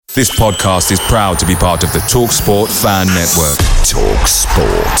This podcast is proud to be part of the TalkSport Fan Network.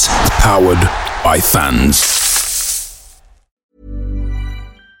 TalkSport. Powered by fans.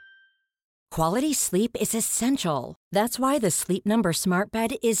 Quality sleep is essential. That's why the Sleep Number Smart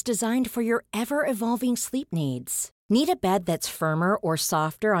Bed is designed for your ever-evolving sleep needs. Need a bed that's firmer or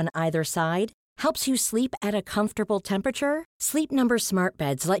softer on either side? Helps you sleep at a comfortable temperature? Sleep Number Smart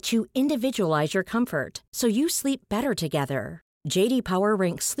Beds let you individualize your comfort, so you sleep better together. J.D. Power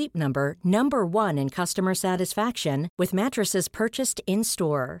ranks Sleep Number number 1 in customer satisfaction with mattresses purchased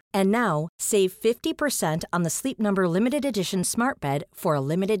in-store. And now, save 50% on the Sleep Number Limited Edition Smart Bed for a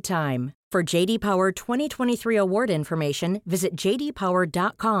limited time. For J.D. Power 2023 award information, visit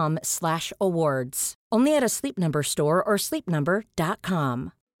jdpower.com/awards. Only at a Sleep Number store or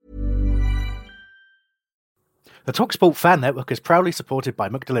sleepnumber.com. The TalkSport Fan Network is proudly supported by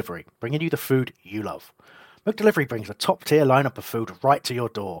McDelivery, bringing you the food you love. McDelivery brings a top-tier lineup of food right to your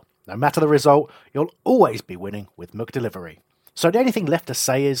door. No matter the result, you'll always be winning with McDelivery. So the only thing left to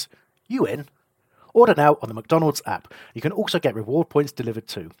say is, you in? Order now on the McDonald's app. You can also get reward points delivered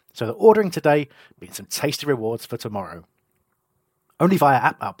too, so that ordering today means some tasty rewards for tomorrow. Only via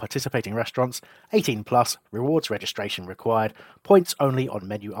app at participating restaurants, 18 plus, rewards registration required, points only on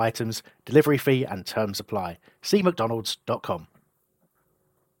menu items, delivery fee and terms apply. See mcdonalds.com.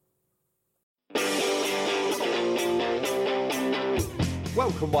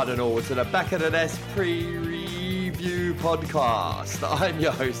 Welcome one and all to the Back of the Nest pre-review podcast. I'm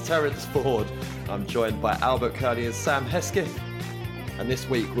your host Terence Ford. I'm joined by Albert Kearney and Sam Hesketh. And this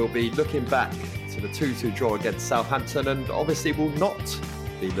week we'll be looking back to the 2-2 draw against Southampton, and obviously we'll not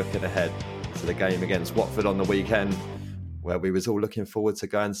be looking ahead to the game against Watford on the weekend, where we was all looking forward to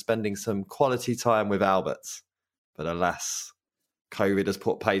going and spending some quality time with Albert. But alas, COVID has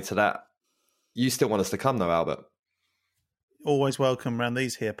put pay to that. You still want us to come though, Albert? Always welcome around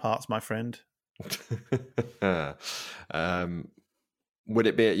these here parts, my friend. Would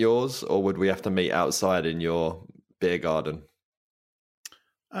it be at yours, or would we have to meet outside in your beer garden?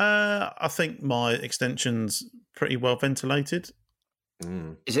 I think my extension's pretty well ventilated.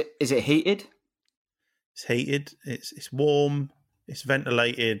 Is it heated? It's heated. It's warm. It's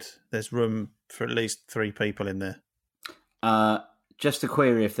ventilated. There's room for at least 3 people in there. Just a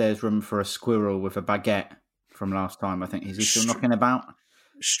query if there's room for a squirrel with a baguette from last time. I think is he still knocking about?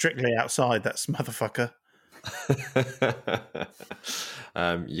 Strictly outside, that's motherfucker.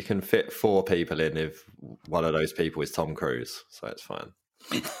 You can fit 4 people in if one of those people is Tom Cruise, so it's fine.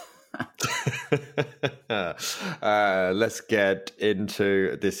 Let's get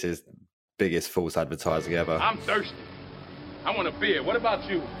into this. Is biggest false advertising ever. I'm thirsty. I want a beer. What about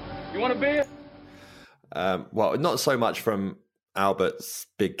you? You want a beer? Well, not so much from Albert's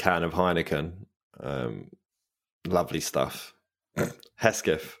big can of Heineken. Lovely stuff.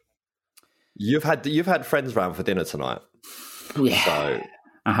 Hesketh, you've had friends round for dinner tonight. Yeah, so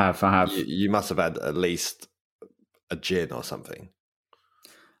I have. You must have had at least a gin or something.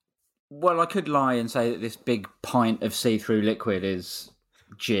 Well, I could lie and say that this big pint of see-through liquid is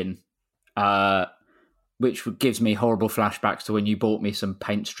gin, which gives me horrible flashbacks to when you bought me some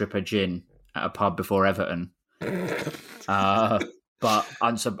paint stripper gin at a pub before Everton. But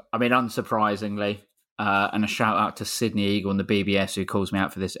unsurprisingly, and a shout out to Sydney Eagle and the BBS who calls me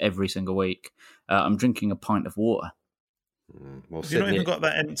out for this every single week. I'm drinking a pint of water. Well, Have you not even got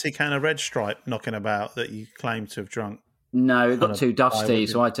that empty can of Red Stripe knocking about that you claim to have drunk? No, it got too dusty,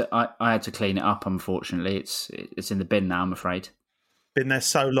 so I had to clean it up. Unfortunately, it's in the bin now, I'm afraid. Been there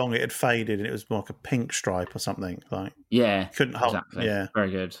so long it had faded, and it was more like a pink stripe or something. Like couldn't hold. Exactly. Yeah,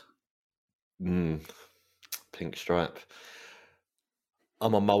 very good. Pink stripe.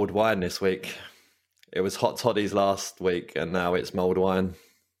 I'm on mulled wine this week. It was hot toddies last week, and now it's mulled wine.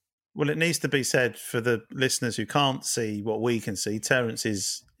 Well, it needs to be said for the listeners who can't see what we can see. Terence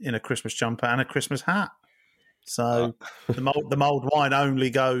is in a Christmas jumper and a Christmas hat. So the mulled wine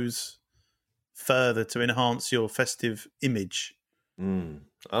only goes further to enhance your festive image. I'm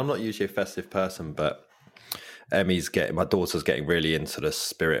not usually a festive person, but my daughter's getting really into the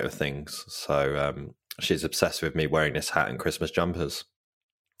spirit of things. So she's obsessed with me wearing this hat and Christmas jumpers.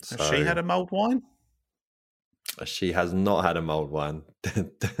 Has she had a mulled wine? She has not had a mulled wine.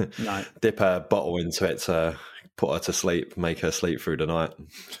 No. Dip a bottle into it to put her to sleep, make her sleep through the night.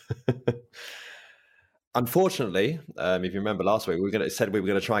 Unfortunately, if you remember last week, we said we were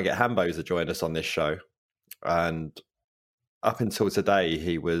going to try and get Hambo to join us on this show. And up until today,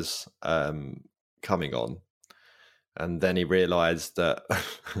 he was coming on. And then he realised that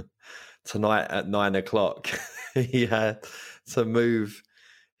tonight at 9:00, he had to move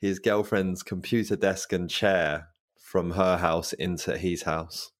his girlfriend's computer desk and chair from her house into his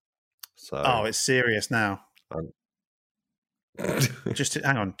house. So, it's serious now. Hang on, just to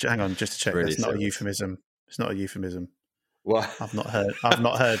check. Really That's not serious. a euphemism. It's not a euphemism. What? I've not heard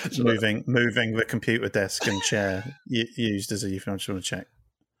moving the computer desk and chair used as a euphemism. I just want to check.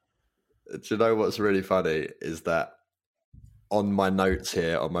 Do you know what's really funny is that on my notes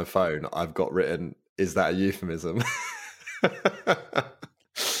here on my phone, I've got written, "Is that a euphemism?"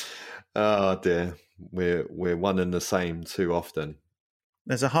 Oh dear, we're one and the same too often.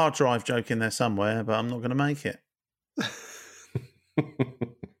 There's a hard drive joke in there somewhere, but I'm not going to make it.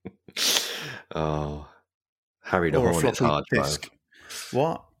 Oh, Harry the Or a Hornet's floppy hard disk.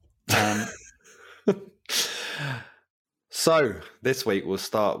 What? So this week we'll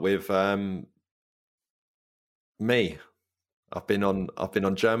start with me. I've been on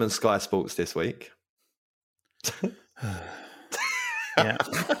German Sky Sports this week. Yeah.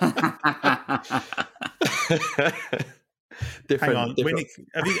 Hang on.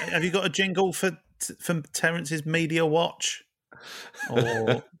 Have you got a jingle for Terence's Media Watch?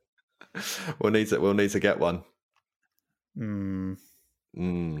 Or we'll need to get one.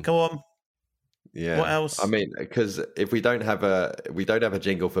 Go on. Yeah. What else? I mean, because if we don't have a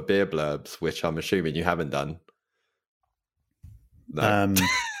jingle for beer blurbs, which I'm assuming you haven't done. No.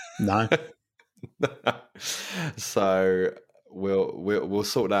 No. So we'll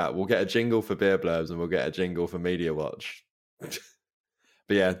sort that out. We'll get a jingle for beer blurbs and we'll get a jingle for Media Watch. But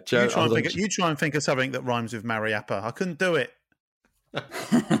yeah, you try and think of something that rhymes with Mariappa. I couldn't do it.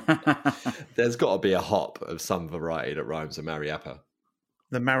 There's got to be a hop of some variety that rhymes with Mariappa.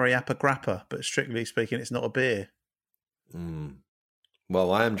 The Mariappa Grappa, but strictly speaking, it's not a beer.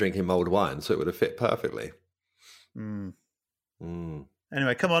 Well, I am drinking mulled wine, so it would have fit perfectly. Anyway,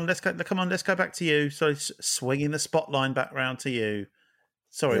 come on, let's go back to you. So swinging the spotlight back round to you.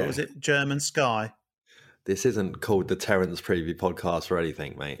 Sorry, What was it? German Sky. This isn't called the Terence Preview Podcast or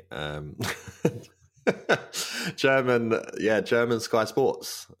anything, mate. German Sky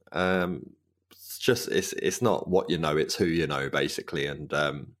Sports. It's not what you know, it's who you know, basically. And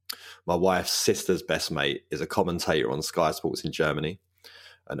my wife's sister's best mate is a commentator on Sky Sports in Germany.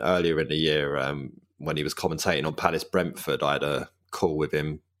 And earlier in the year, when he was commentating on Palace Brentford, I had a call with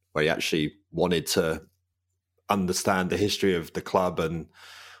him where he actually wanted to understand the history of the club and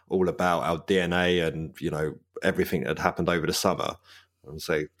all about our DNA and, you know, everything that had happened over the summer. And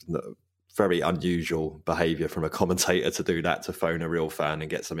so very unusual behaviour from a commentator to do that, to phone a real fan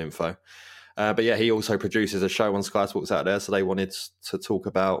and get some info. But yeah, he also produces a show on Sky Sports out there. So they wanted to talk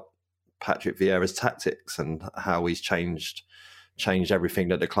about Patrick Vieira's tactics and how he's changed everything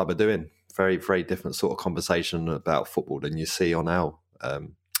that the club are doing. Very, very different sort of conversation about football than you see on our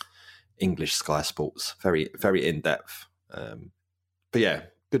English Sky Sports. Very, very in depth. But yeah,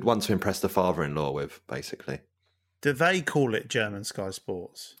 good one to impress the father-in-law with, basically. Do they call it German Sky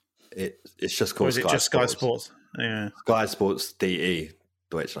Sports? It's just called Sky Sports. Sky Sports? Yeah. Sky Sports DE,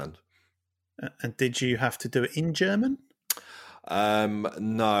 Deutschland. And did you have to do it in German?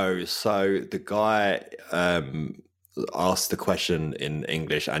 No. So the guy asks the question in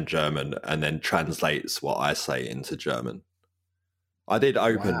English and German and then translates what I say into German. I did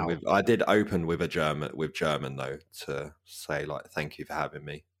open with German though, to say like thank you for having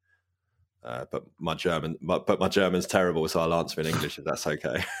me. But my German's terrible, so I'll answer in English if that's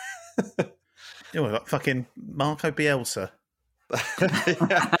okay. Yeah, we've got fucking Marco Bielsa.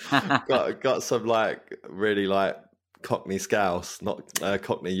 Yeah. got some like really like Cockney Scouse, not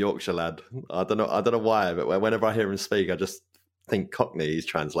Cockney Yorkshire lad. I don't know why, but whenever I hear him speak, I just think Cockney. He's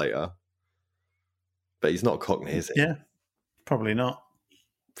translator, but he's not Cockney, is he? Yeah, probably not.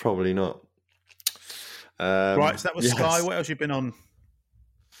 Probably not. Right, so that was Sky. What else you been on?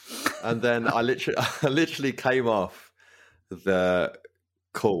 And then I literally came off the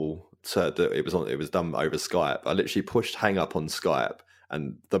call. It was done over Skype. I literally pushed hang up on Skype,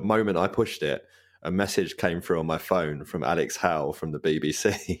 and the moment I pushed it, a message came through on my phone from Alex Howe from the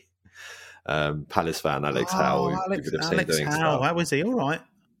BBC. Palace fan Alex Howe. Alex Howe. How was he? All right.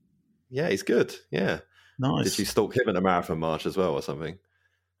 Yeah, he's good. Yeah. Nice. Did you stalk him at a marathon march as well or something?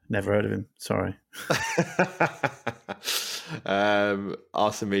 Never heard of him. Sorry.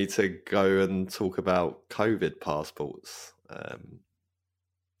 Asking me to go and talk about COVID passports.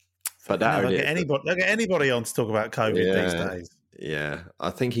 But they'll get anybody on to talk about COVID these days. Yeah,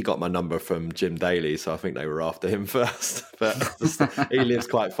 I think he got my number from Jim Daly, so I think they were after him first. But he lives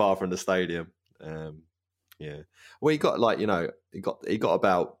quite far from the stadium. Yeah, well, he got he got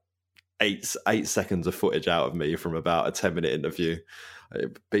about eight seconds of footage out of me from about a 10-minute interview.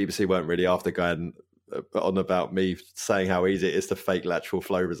 BBC weren't really after going on about me saying how easy it is to fake lateral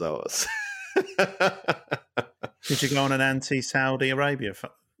flow results. Did you go on an anti-Saudi Arabia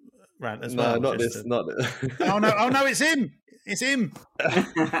rant as well? No, not this. Not this. Oh no! It's him. It's him.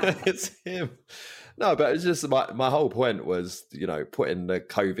 It's him. No, but it's just my whole point was, putting the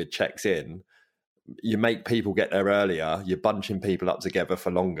COVID checks in. You make people get there earlier. You're bunching people up together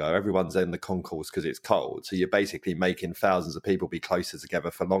for longer. Everyone's in the concourse because it's cold. So you're basically making thousands of people be closer together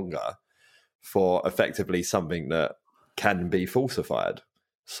for longer for effectively something that can be falsified.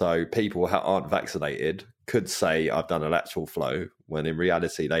 So people who aren't vaccinated could say, I've done a lateral flow, when in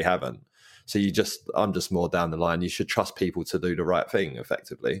reality they haven't. So I'm just more down the line. You should trust people to do the right thing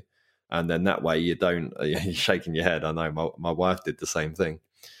effectively. And then that way you don't, you're shaking your head. I know my wife did the same thing.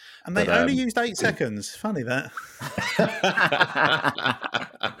 And they only used 8 seconds. Funny that.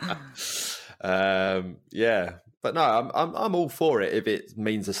 Yeah, but no, I'm all for it if it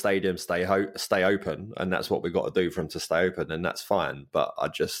means the stadium stay open, and that's what we've got to do for them to stay open, and that's fine. But I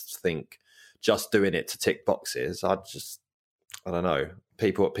just think just doing it to tick boxes, I don't know.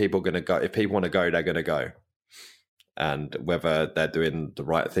 People are going to go. If people want to go, they're going to go, and whether they're doing the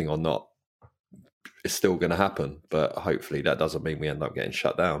right thing or not, it's still going to happen, but hopefully that doesn't mean we end up getting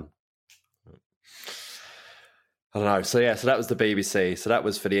shut down. I don't know. So that was the BBC. So that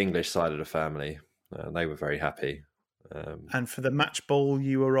was for the English side of the family. They were very happy. And for the match ball,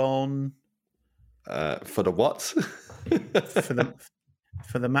 you were on? For the what?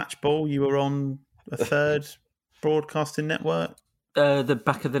 for the match ball, you were on a third broadcasting network? The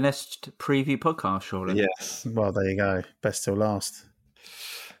Back of the Nest preview podcast, surely. Yes. Well, there you go. Best till last.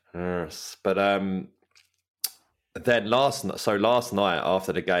 Yes, but then last night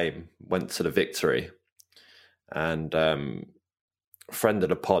after the game, went to the Victory, and friend of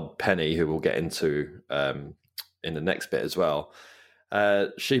the pod, Penny, who we'll get into in the next bit as well.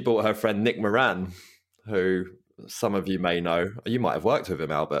 She brought her friend Nick Moran, who some of you may know. You might have worked with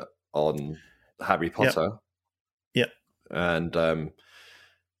him, Albert, on Harry Potter. Yep. And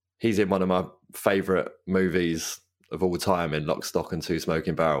he's in one of my favourite movies of all time, in Lock, Stock and Two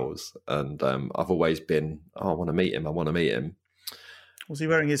Smoking Barrels. And I've always been, I want to meet him. Was he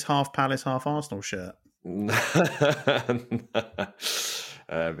wearing his half Palace, half Arsenal shirt?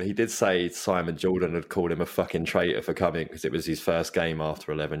 He did say Simon Jordan had called him a fucking traitor for coming because it was his first game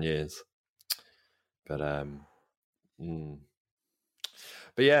after 11 years. But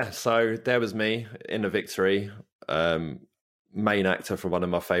yeah, so there was me in the Victory. Main actor for one of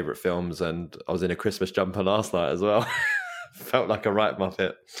my favourite films, and I was in a Christmas jumper last night as well. Felt like a right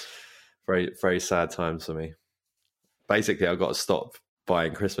muppet. Very, very sad times for me. Basically, I've got to stop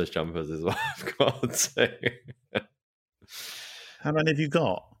buying Christmas jumpers is what I've got to. How many have you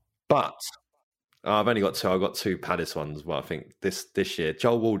got? But I've only got 2. I've got 2 Palace ones. Well, I think this year,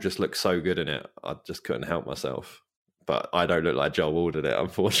 Joel Wall just looks so good in it. I just couldn't help myself. But I don't look like Joel Wall in it,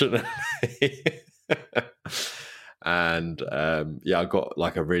 unfortunately. And I got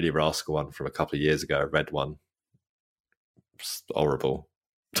like a really rascal one from a couple of years ago, a red one. It's horrible.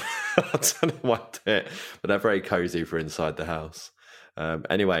 I don't know why I did it, but they're very cozy for inside the house.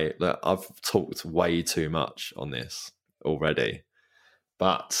 Anyway, look, I've talked way too much on this already,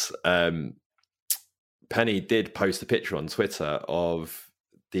 but Penny did post a picture on Twitter of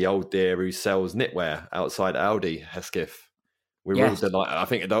the old dear who sells knitwear outside Aldi, Hesketh. We were all delighted. I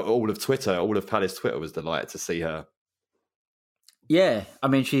think all of Palace Twitter was delighted to see her. Yeah, I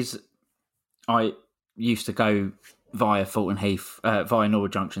mean, I used to go via Fulton Heath, via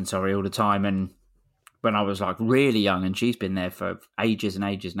Norwood Junction, all the time. And when I was like really young, and she's been there for ages and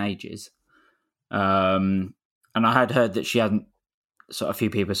ages and ages. And I had heard that she hadn't, a few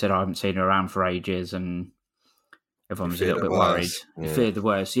people said, I haven't seen her around for ages. And everyone was a little bit worried. Yeah. Feared the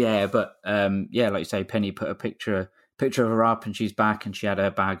worst. Yeah. But like you say, Penny put a picture of her up, and she's back, and she had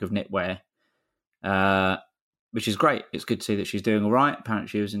her bag of knitwear, which is great. It's good to see that she's doing all right. Apparently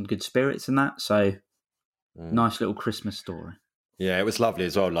she was in good spirits and that. So nice little Christmas story. Yeah, it was lovely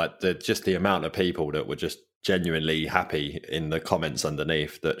as well. Like just the amount of people that were just genuinely happy in the comments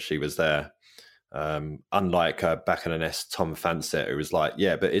underneath that she was there. Unlike Back in the Nest, Tom Fancett, who was like,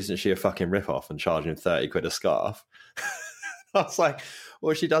 yeah, but isn't she a fucking rip-off and charging 30 quid a scarf? I was like,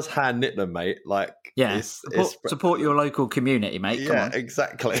 well, she does hand knit them, mate. Like, yeah, support your local community, mate. Come on.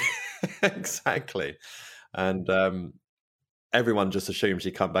 Exactly. Exactly. And everyone just assumed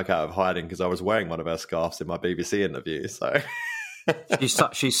she'd come back out of hiding because I was wearing one of her scarves in my BBC interview. So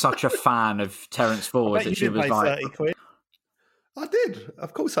she's such a fan of Terence Ford that she was like, 30 quid. I did.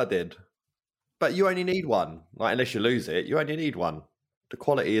 Of course I did. But you only need one. Like, unless you lose it, you only need one. The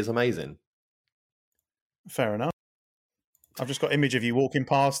quality is amazing. Fair enough. I've just got an image of you walking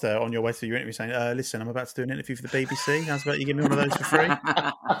past her on your way to your interview saying, listen, I'm about to do an interview for the BBC. How's about you give me one of those for free?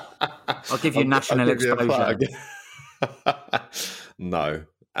 I'll give you national exposure. No.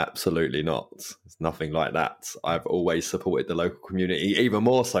 Absolutely not. It's nothing like that. I've always supported the local community, even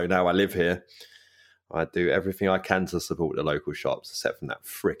more so now I live here. I do everything I can to support the local shops, except from that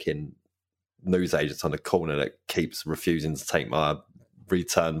fricking newsagent on the corner that keeps refusing to take my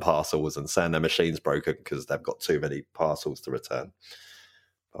return parcels and saying their machine's broken because they've got too many parcels to return.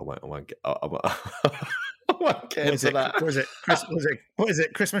 I won't get into that. What is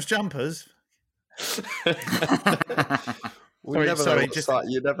it? Christmas jumpers? You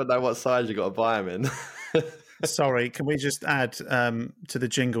never know what size you got to buy them in. Sorry, can we just add to the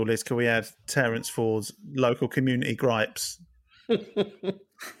jingle list? Can we add Terence Ford's local community gripes,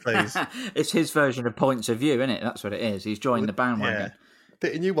 please? It's his version of Points of View, isn't it? That's what it is. He's joined the bandwagon. Yeah.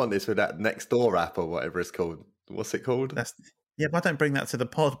 Didn't you want this with that Next Door app or whatever it's called? What's it called? But I don't bring that to the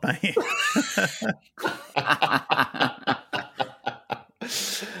pod, mate.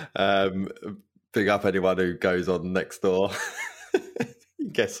 Big up anyone who goes on Next Door. You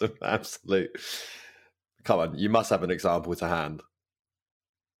get some absolute. Come on, you must have an example to hand.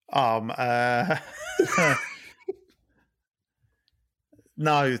 No,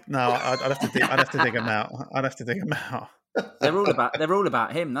 I'd have to dig them out. They're all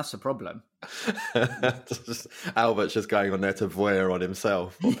about him. That's the problem. Albert's just going on there to voyeur on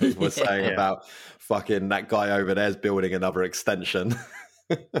himself. What people were saying about fucking that guy over there's building another extension.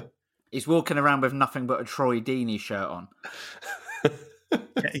 He's walking around with nothing but a Troy Deeney shirt on.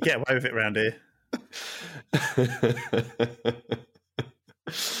 You get away with it around here.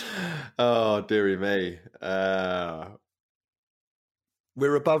 Oh, dearie me.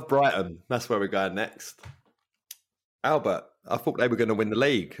 We're above Brighton. That's where we're going next. Albert, I thought they were going to win the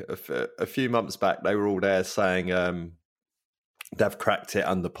league. A few months back, they were all there saying they've cracked it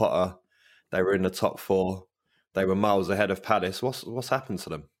under Potter. They were in the top 4. They were miles ahead of Palace. What's happened to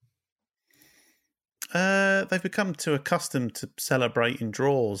them? They've become too accustomed to celebrating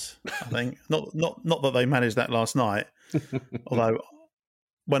draws, I think. not that they managed that last night. Although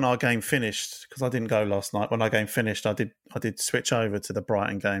when our game finished, because I didn't go last night, when our game finished, I did switch over to the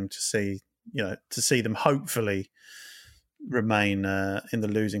Brighton game to see them hopefully remain in the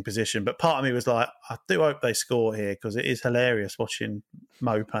losing position. But part of me was like, I do hope they score here, because it is hilarious watching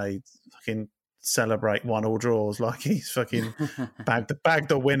Mopé fucking celebrate 1-1 draws like he's fucking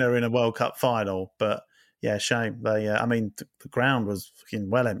bagged a winner in a World Cup final. But yeah, shame. They, the ground was fucking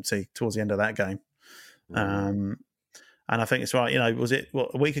well empty towards the end of that game. And I think it's right. Was it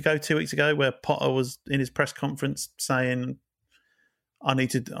a week ago, 2 weeks ago, where Potter was in his press conference saying, I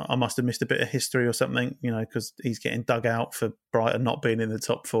must have missed a bit of history or something, because he's getting dug out for Brighton not being in the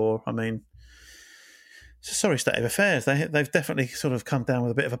top 4. I mean, it's a sorry state of affairs. They've definitely sort of come down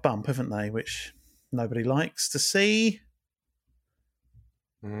with a bit of a bump, haven't they? Which nobody likes to see.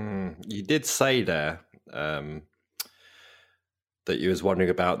 You did say there that you was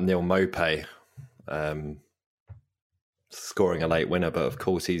wondering about Neal Maupay scoring a late winner, but of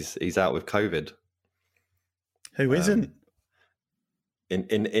course he's out with COVID. Who isn't?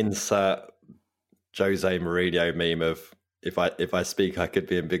 Insert Jose Mourinho meme of if I speak I could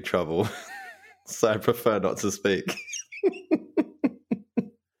be in big trouble. So I prefer not to speak.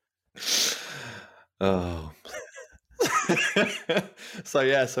 Oh. So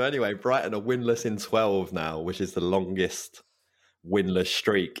anyway, Brighton are winless in 12 now, which is the longest winless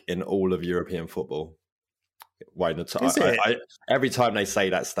streak in all of European football. Every time they say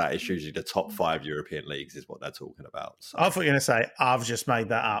that stat, it's usually the top 5 European leagues is what they're talking about. So. I thought you were going to say, I've just made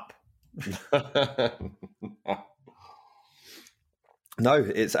that up. No,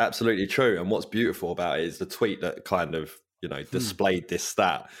 it's absolutely true. And what's beautiful about it is the tweet that kind of, displayed this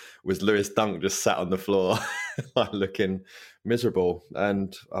stat was Lewis Dunk just sat on the floor like looking miserable.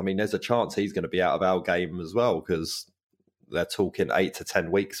 And I mean, there's a chance he's going to be out of our game as well, because they're talking 8 to 10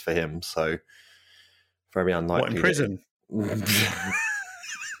 weeks for him. So very unlikely. What, in prison?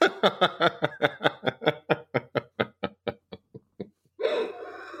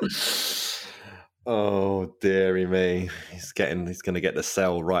 Oh, dearie me. He's going to get the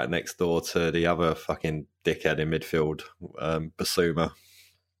cell right next door to the other fucking dickhead in midfield, Basuma.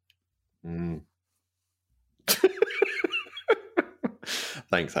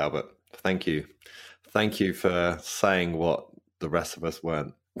 Thanks, Albert. Thank you. Thank you for saying what the rest of us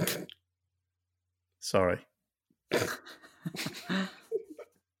weren't. Sorry.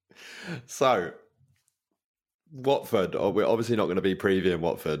 So, Watford, we're obviously not going to be previewing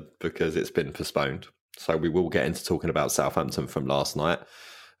Watford because it's been postponed. So we will get into talking about Southampton from last night.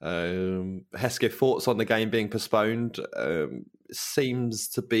 Hesketh, thoughts on the game being postponed? Seems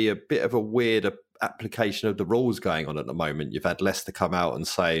to be a bit of a weird application of the rules going on at the moment. You've had Leicester come out and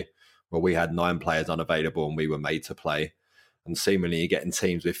say, well, we had 9 players unavailable and we were made to play. and seemingly you're getting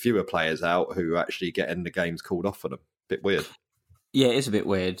teams with fewer players out who are actually getting the games called off for them. Bit weird. Yeah, it is a bit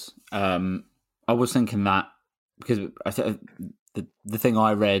weird. I was thinking that because the thing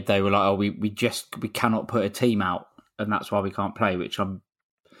I read, they were like, "Oh, we cannot put a team out, and that's why we can't play," which I'm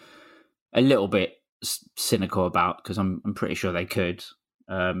a little bit cynical about because I'm pretty sure they could.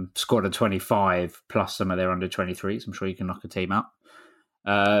 Squad of 25 plus some of their under 23s. I'm sure you can knock a team out.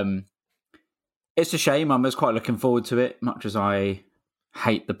 It's a shame. I was quite looking forward to it, much as I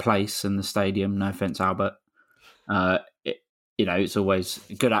hate the place and the stadium. No offense, Albert. It's always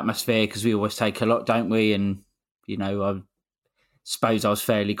a good atmosphere because we always take a lot, don't we? And I suppose I was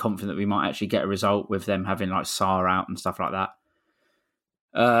fairly confident that we might actually get a result with them having like Sarr out and stuff like that.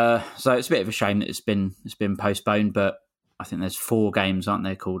 So it's a bit of a shame that it's been postponed, but I think there's 4 games, aren't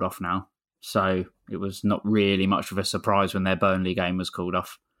there, called off now? So it was not really much of a surprise when their Burnley game was called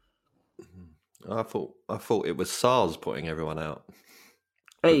off. I thought it was SARS putting everyone out.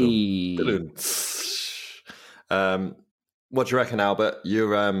 Hey, what do you reckon, Albert?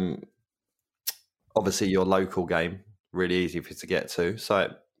 You're obviously your local game, really easy for you to get to.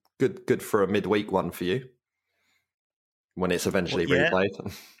 So good for a midweek one for you when it's eventually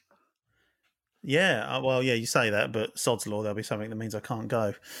replayed. Yeah, well, you say that, but sod's law, there'll be something that means I can't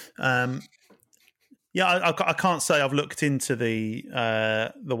go. I can't say I've looked into the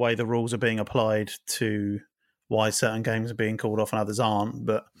way the rules are being applied to why certain games are being called off and others aren't.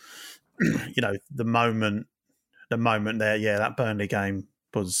 But the moment there, that Burnley game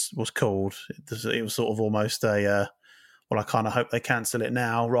was called. It was sort of almost I kind of hope they cancel it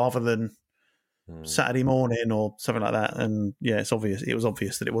now rather than Saturday morning or something like that. And it's obvious. It was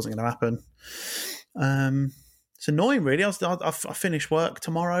obvious that it wasn't going to happen. It's annoying, really. I finish work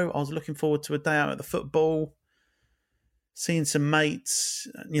tomorrow. I was looking forward to a day out at the football, seeing some mates.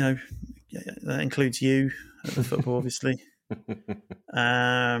 That includes you at the football, obviously,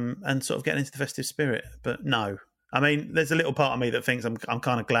 and sort of getting into the festive spirit. But no, I mean, there's a little part of me that thinks I'm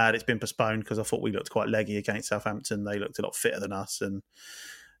kind of glad it's been postponed because I thought we looked quite leggy against Southampton. They looked a lot fitter than us, and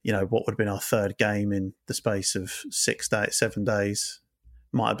what would have been our 3rd game in the space of 7 days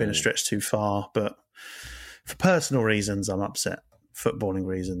might have been a stretch too far, but. For personal reasons, I'm upset. Footballing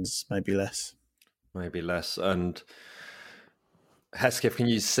reasons, maybe less. And Hesketh, can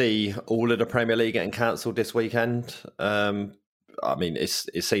you see all of the Premier League getting cancelled this weekend? I mean, it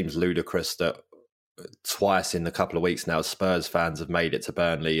seems ludicrous that twice in a couple of weeks now, Spurs fans have made it to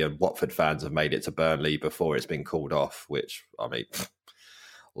Burnley and Watford fans have made it to Burnley before it's been called off, which, I mean,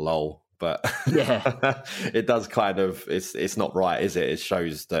 lol. But yeah, it does kind of, it's not right, is it? It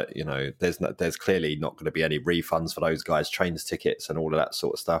shows that, there's clearly not going to be any refunds for those guys' trains tickets and all of that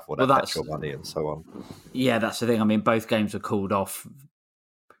sort of stuff, or their petrol money and so on. Yeah, that's the thing. I mean, both games were called off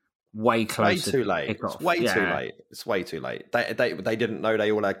way closer. Way too late. It's way too late. It's way too late. They didn't know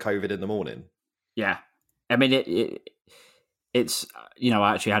they all had COVID in the morning. Yeah. I mean, it's,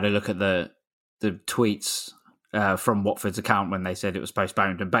 I actually had a look at the tweets from Watford's account when they said it was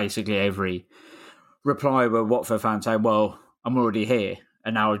postponed, and basically every reply were Watford fans saying, well, I'm already here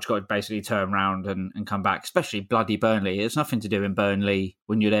and now I've got to basically turn around and come back, especially bloody Burnley. There's nothing to do in Burnley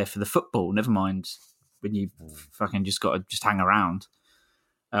when you're there for the football, never mind when you fucking just got to just hang around.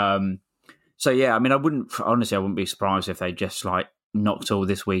 So yeah, I mean, I wouldn't be surprised if they just like knocked all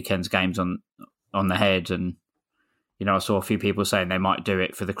this weekend's games on the head. And I saw a few people saying they might do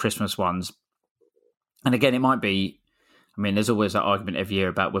it for the Christmas ones. And again, it might be, I mean, there's always that argument every year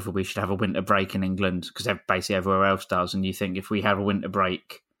about whether we should have a winter break in England, because basically everywhere else does. And you think if we have a winter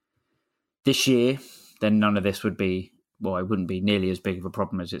break this year, then none of this would be, well, it wouldn't be nearly as big of a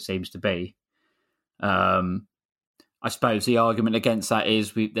problem as it seems to be. I suppose the argument against that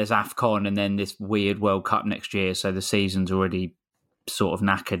is there's AFCON and then this weird World Cup next year. So the season's already sort of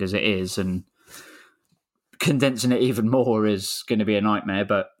knackered as it is. And condensing it even more is going to be a nightmare.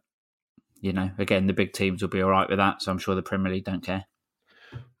 But again, the big teams will be all right with that, so I'm sure the Premier League don't care.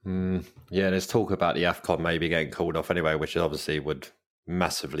 Yeah, there's talk about the AFCON maybe getting called off anyway, which obviously would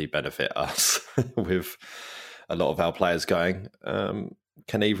massively benefit us with a lot of our players going.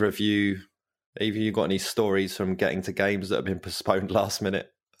 Can either of you got any stories from getting to games that have been postponed last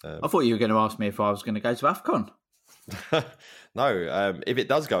minute? I thought you were going to ask me if I was going to go to AFCON. No, if it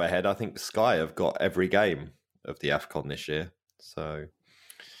does go ahead, I think Sky have got every game of the AFCON this year, so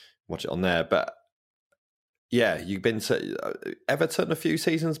watch it on there. But yeah, you've been to Everton a few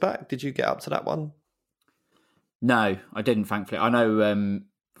seasons back. Did you get up to that one? No, I didn't, thankfully. I know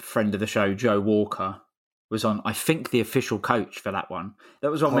friend of the show, Joe Walker, was on, I think, the official coach for that one.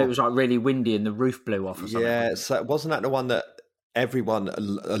 That was one where it was like really windy and the roof blew off or something. Yeah, so wasn't that the one that everyone,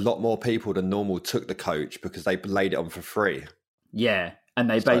 a lot more people than normal took the coach because they laid it on for free. Yeah, and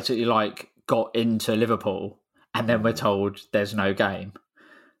they basically got into Liverpool and then were told there's no game.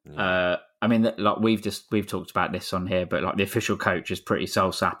 I mean, like we've talked about this on here, but like the official coach is pretty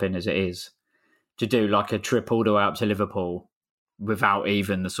soul-sapping as it is. To do like a trip all the way up to Liverpool without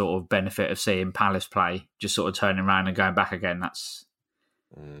even the sort of benefit of seeing Palace play, just sort of turning around and going back again, that's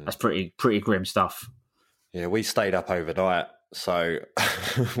pretty grim stuff. Yeah, we stayed up overnight, so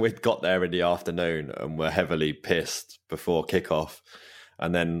we'd got there in the afternoon and were heavily pissed before kickoff,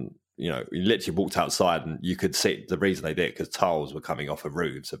 and then we literally walked outside and you could see the reason they did it because tiles were coming off of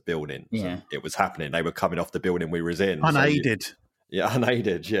roofs of buildings. Yeah, it was happening. They were coming off the building we was in, unaided.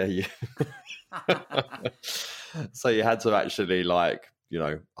 Unaided. Yeah. So you had to actually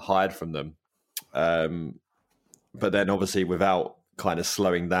hide from them, but then obviously without kind of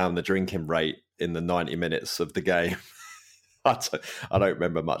slowing down the drinking rate in the 90 minutes of the game. I don't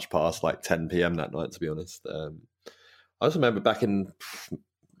remember much past like 10 p.m. that night, to be honest. I also remember back in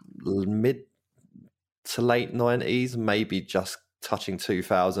mid to late 90s, maybe just touching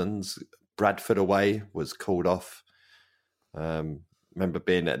 2000s, Bradford away was called off. Remember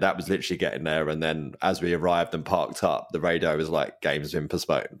being there, that was literally getting there, and then as we arrived and parked up, the radio was like, game's been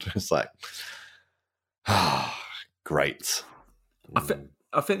postponed. It's like, great. I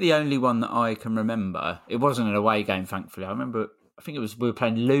think the only one that I can remember, it wasn't an away game, thankfully. I think it was we were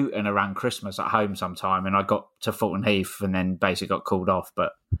playing Luton around Christmas at home sometime, and I got to Fulton Heath and then basically got called off.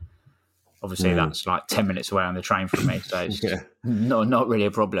 But obviously that's like 10 minutes away on the train from me, so it's not really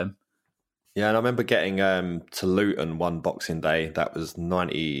a problem. Yeah, and I remember getting to Luton one Boxing Day. That was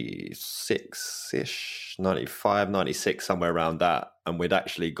 96-ish, 95, 96, somewhere around that. And we'd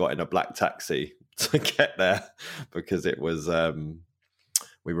actually got in a black taxi to get there because it was...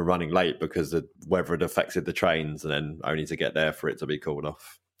 we were running late because the weather had affected the trains, and then only to get there for it to be called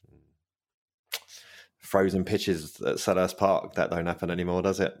off. Frozen pitches at Selhurst Park, that don't happen anymore,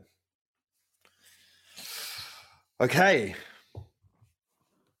 does it? Okay.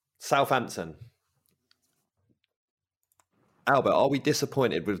 Southampton. Albert, are we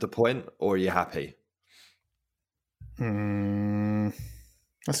disappointed with the point, or are you happy?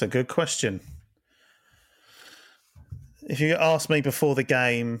 That's a good question. If you asked me before the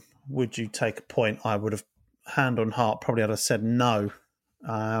game, would you take a point? I would have, hand on heart, probably have said no.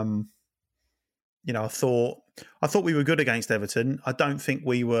 I thought we were good against Everton. I don't think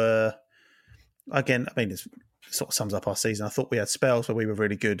we were. Again, I mean, it sort of sums up our season. I thought we had spells where we were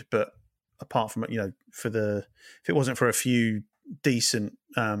really good, but apart from if it wasn't for a few decent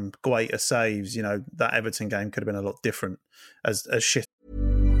Guaita saves, that Everton game could have been a lot different. As shit.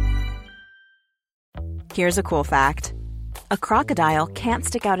 Here's a cool fact: a crocodile can't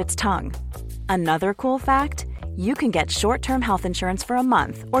stick out its tongue. Another cool fact: you can get short-term health insurance for a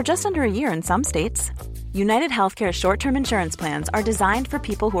month or just under a year in some states. United Healthcare short-term insurance plans are designed for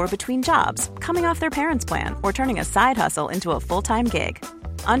people who are between jobs, coming off their parents' plan, or turning a side hustle into a full-time gig.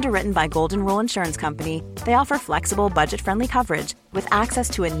 Underwritten by Golden Rule Insurance Company, they offer flexible, budget-friendly coverage with access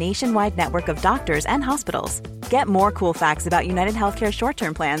to a nationwide network of doctors and hospitals. Get more cool facts about United Healthcare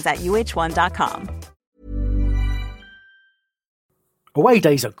short-term plans at uh1.com. Away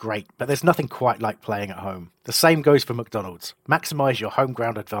days are great, but there's nothing quite like playing at home. The same goes for McDonald's. Maximise your home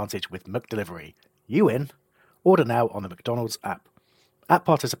ground advantage with McDelivery. You in? Order now on the McDonald's app. At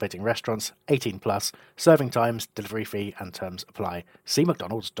participating restaurants, 18 plus, serving times, delivery fee and terms apply. See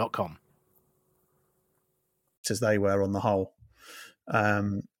mcdonalds.com. As they were on the whole.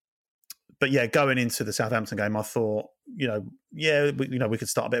 But yeah, going into the Southampton game, I thought, we could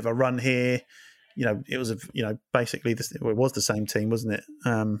start a bit of a run here. It was basically it was the same team, wasn't it?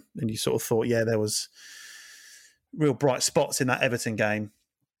 And you sort of thought, there was real bright spots in that Everton game.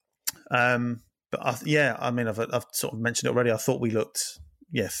 But I've sort of mentioned it already. I thought we looked,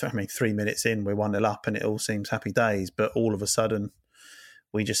 3 minutes in, we're 1-0 up, and it all seems happy days. But all of a sudden,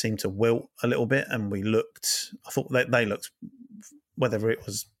 we just seemed to wilt a little bit, and I thought they looked, whether it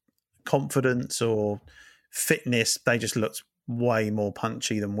was confidence or fitness, they just looked way more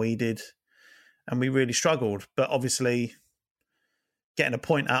punchy than we did. And we really struggled. But obviously, getting a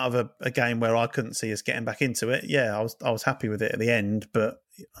point out of a game where I couldn't see us getting back into it, I was happy with it at the end. But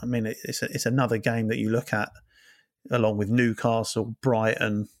I mean, it's another game that you look at along with Newcastle,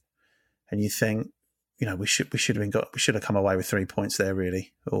 Brighton, and you think, we should have come away with 3 points there,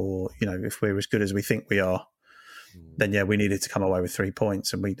 really. Or if we're as good as we think we are, then we needed to come away with 3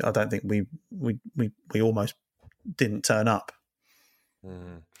 points, and I don't think we almost didn't turn up.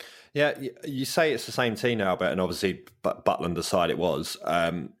 Mm. Yeah, you say it's the same team now, but obviously Butland aside it was.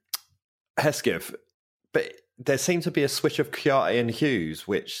 Hesketh, but there seemed to be a switch of Chiati and Hughes,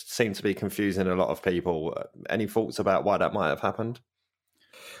 which seemed to be confusing a lot of people. Any thoughts about why that might have happened?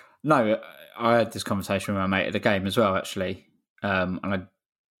 No, I had this conversation with my mate at the game as well, actually. And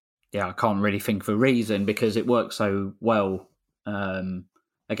I can't really think of a reason because it worked so well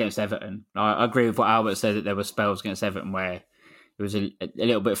against Everton. I agree with what Albert said, that there were spells against Everton where it was a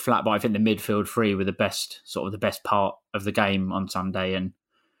little bit flat, but I think the midfield three were the best part of the game on Sunday, and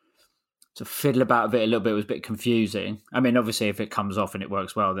to fiddle about a bit a little bit was a bit confusing. I mean, obviously, if it comes off and it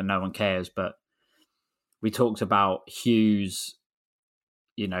works well, then no one cares. But we talked about Hughes,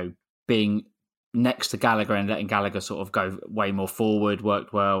 being next to Gallagher and letting Gallagher sort of go way more forward,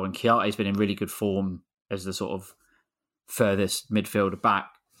 worked well. And Chiati's been in really good form as the sort of furthest midfielder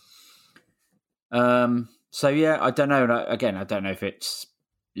back. So, yeah, I don't know. Again, I don't know if it's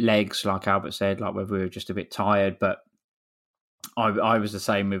legs, like Albert said, like whether we were just a bit tired, but I was the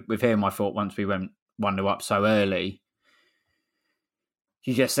same with him. I thought once we went 1-0 up so early,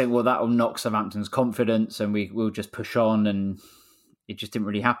 you just think, well, that'll knock Southampton's confidence and we'll just push on, and it just didn't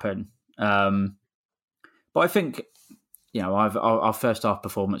really happen. But I think, our first half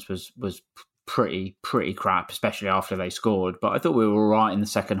performance was pretty crap, especially after they scored. But I thought we were all right in the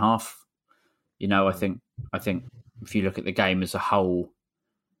second half. I think if you look at the game as a whole,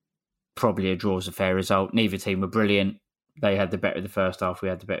 probably a draw is a fair result. Neither team were brilliant. They had the better of the first half. We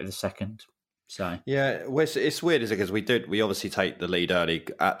had the better of the second. So yeah, it's weird, isn't it? Because we obviously take the lead early.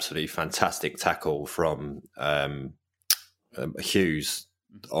 Absolutely fantastic tackle from Hughes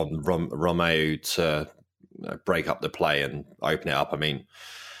on Romeo to break up the play and open it up. I mean,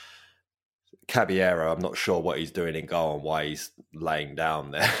 Caballero, I'm not sure what he's doing in goal and why he's laying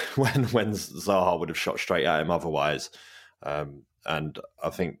down there when Zaha would have shot straight at him otherwise. And I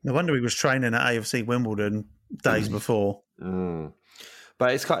think no wonder he was training at AFC Wimbledon days before.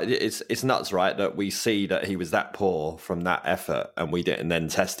 But it's nuts, right? That we see that he was that poor from that effort, and we didn't then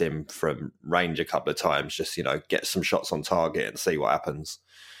test him from range a couple of times. Just get some shots on target and see what happens.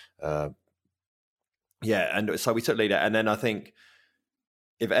 And so we took lead, and then I think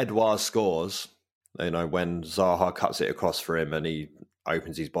if Edouard scores, when Zaha cuts it across for him and he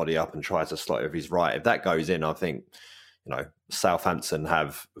opens his body up and tries to slot it with his right, if that goes in, I think Southampton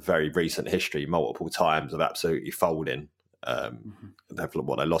have very recent history, multiple times of absolutely folding. They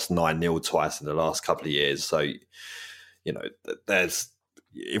lost 9-0 twice in the last couple of years. So,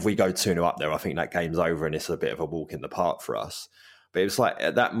 if we go 2-0 up there, I think that game's over and it's a bit of a walk in the park for us. But it was like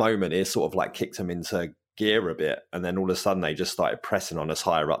at that moment, it sort of like kicked them into gear a bit. And then all of a sudden they just started pressing on us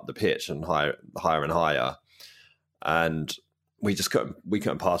higher up the pitch and higher and higher. And we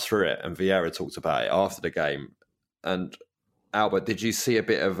couldn't pass through it. And Vieira talked about it after the game. And Albert, did you see a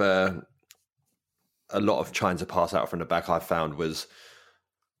bit of a lot of trying to pass out from the back? I found was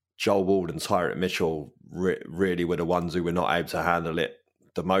Joel Ward and Tyrant Mitchell really were the ones who were not able to handle it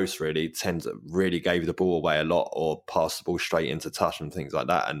the most, really gave the ball away a lot or passed the ball straight into touch and things like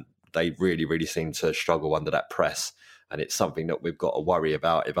that. And they really, really seem to struggle under that press. And it's something that we've got to worry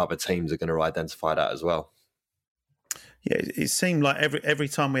about if other teams are going to identify that as well. Yeah, it seemed like every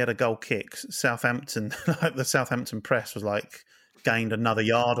time we had a goal kick, Southampton, like the Southampton press was like gained another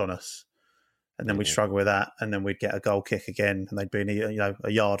yard on us. And then we'd struggle with that, and then we'd get a goal kick again, and they'd be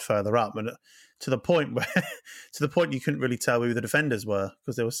a yard further up, and to the point you couldn't really tell who the defenders were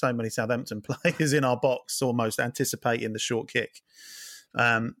because there were so many Southampton players in our box, almost anticipating the short kick.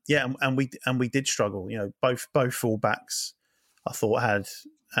 And we did struggle. Both fullbacks I thought had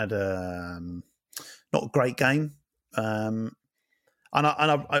not a great game, and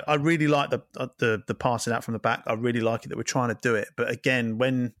I really like the passing out from the back. I really like it that we're trying to do it, but again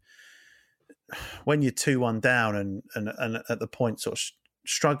when you're 2-1 down and at the point sort of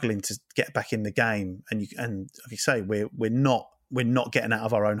struggling to get back in the game, and like you say, we're not getting out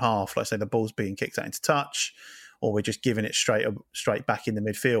of our own half. Like I say, the ball's being kicked out into touch, or we're just giving it straight back in the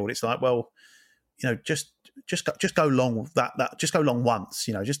midfield. It's like, well, just go long just go long once.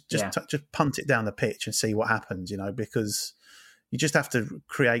 Just punt it down the pitch and see what happens. Because you just have to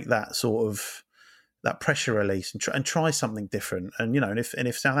create that sort of that pressure release and try something different. And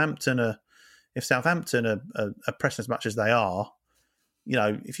if Southampton are pressing as much as they are,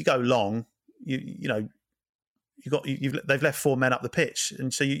 if you go long, they've left 4 men up the pitch,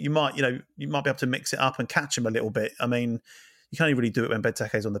 and so you might be able to mix it up and catch them a little bit. I mean, you can only really do it when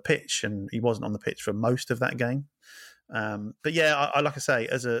Benteke's on the pitch, and he wasn't on the pitch for most of that game. But yeah, I like I say,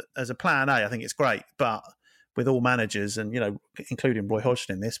 as a plan A, I think it's great. But with all managers, and including Roy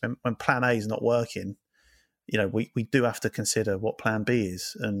Hodgson in this, when plan A is not working, we do have to consider what plan B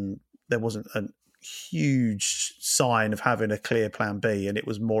is. And there wasn't huge sign of having a clear plan B, and it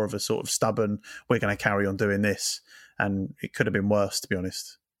was more of a sort of stubborn, we're going to carry on doing this, and it could have been worse, to be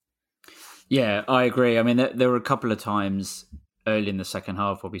honest. Yeah, I agree. I mean, there were a couple of times early in the second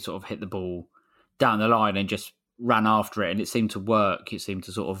half where we sort of hit the ball down the line and just ran after it, and it seemed to work. It seemed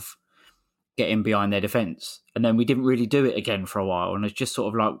to sort of get in behind their defence, and then we didn't really do it again for a while. And it's just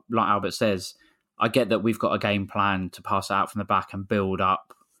sort of like Albert says, I get that we've got a game plan to pass it out from the back and build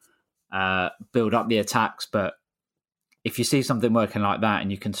up the attacks, but if you see something working like that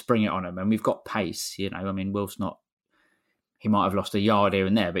and you can spring it on them, and we've got pace, you know, I mean, Wilf's not, he might have lost a yard here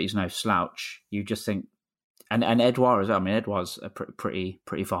and there, but he's no slouch. You just think, and Edouard as well. I mean, Edouard's a pretty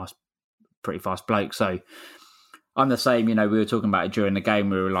fast bloke. So I'm the same. You know, we were talking about it during the game.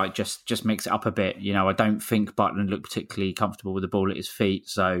 We were like, just mix it up a bit. You know, I don't think Butland looked particularly comfortable with the ball at his feet.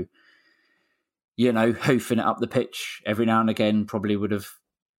 So, you know, hoofing it up the pitch every now and again probably would have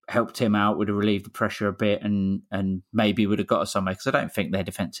helped him out, would have relieved the pressure a bit, and maybe would have got us somewhere. Because I don't think their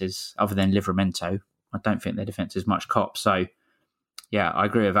defence is, other than Livramento, I don't think their defence is much cop. So, yeah, I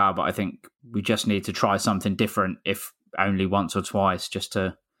agree with Al, but I think we just need to try something different, if only once or twice, just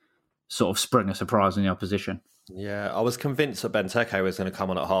to sort of spring a surprise in the opposition. Yeah, I was convinced that Benteke was going to come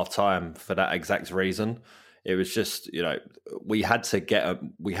on at half-time for that exact reason. It was just, you know, we had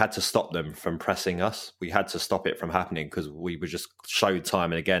to stop them from pressing us. We had to stop it from happening because we were just showed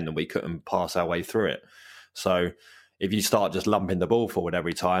time and again and we couldn't pass our way through it. So if you start just lumping the ball forward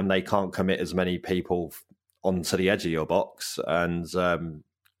every time, they can't commit as many people onto the edge of your box. And and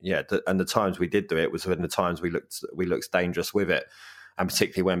the times we did do it was when the times we looked dangerous with it. And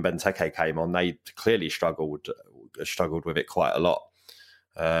particularly when Benteke came on, they clearly struggled with it quite a lot.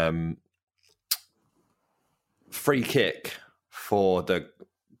 Free kick for the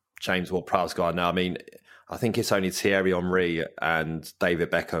James Ward-Prowse guy now. I mean, I think it's only Thierry Henry and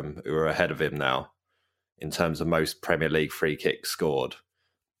David Beckham who are ahead of him now in terms of most Premier League free kicks scored.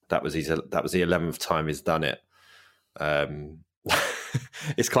 That was the 11th time he's done it.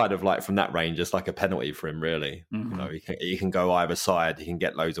 It's kind of like from that range, it's like a penalty for him, really. Mm-hmm. You know, he can go either side. He can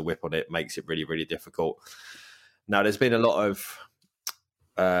get loads of whip on it. Makes it really, really difficult. Now, there's been a lot of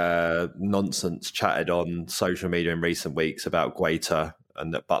nonsense chatted on social media in recent weeks about Guaita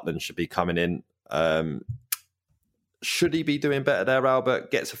and that Butland should be coming in. Should he be doing better there,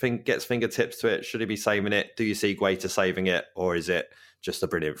 Albert? Gets fingertips to it. Should he be saving it? Do you see Guaita saving it, or is it just a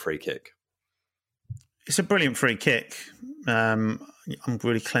brilliant free kick? It's a brilliant free kick. I'm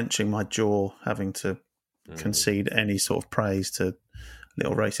really clenching my jaw having to concede any sort of praise to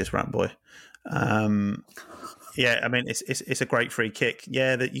little racist rat boy. Yeah, I mean, it's a great free kick.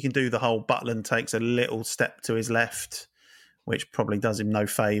 Yeah, that you can do the whole Butland takes a little step to his left, which probably does him no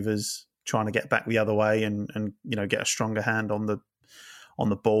favours, trying to get back the other way and you know, get a stronger hand on the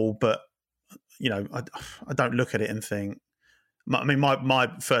ball. But you know, I don't look at it and think. I mean,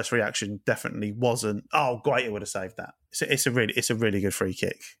 my first reaction definitely wasn't, oh, Guaita would have saved that. It's a really good free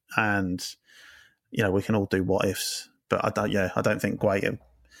kick, and you know, we can all do what ifs, but I don't think Guaita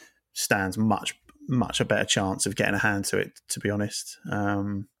stands much a better chance of getting a hand to it, to be honest.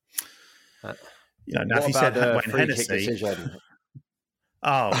 You know, now if you said Wayne Hennessy,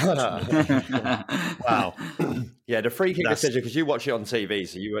 oh, wow. Yeah, the free kick decision, because you watch it on TV,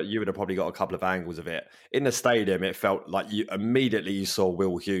 so you would have probably got a couple of angles of it. In the stadium, it felt like you immediately saw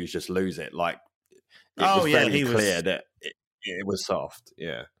Will Hughes just lose it. Like, it was fairly clear that it was soft.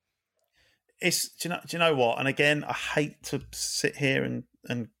 Yeah. Do you know what? And again, I hate to sit here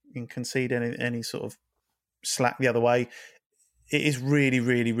and concede any sort of slack the other way. It is really,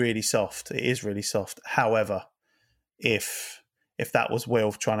 really, really soft. It is really soft. However, if that was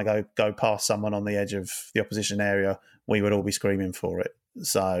Wilf trying to go past someone on the edge of the opposition area, we would all be screaming for it.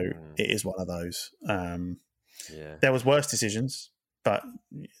 So it is one of those. There was worse decisions, but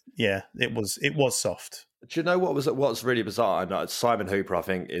yeah, it was soft. Do you know what's really bizarre? And Simon Hooper, I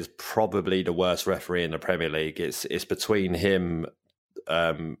think, is probably the worst referee in the Premier League. It's between him.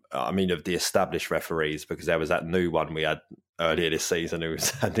 I mean, of the established referees, because there was that new one we had earlier this season who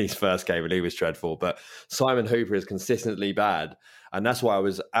had his first game and he was dreadful. But Simon Hooper is consistently bad, and that's why I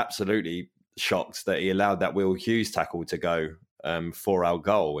was absolutely shocked that he allowed that Will Hughes tackle to go for our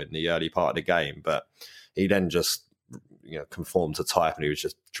goal in the early part of the game. But he then just conformed to type, and he was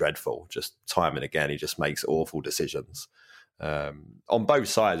just dreadful. Just time and again, he just makes awful decisions on both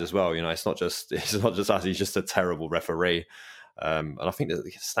sides as well. You know, it's not just us. He's just a terrible referee. And I think that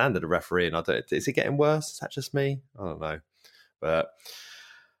the standard of refereeing, is it getting worse? Is that just me? I don't know. But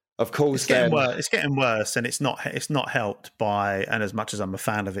of course, it's getting worse, and it's not helped by. And as much as I'm a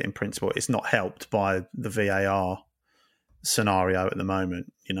fan of it in principle, it's not helped by the VAR scenario at the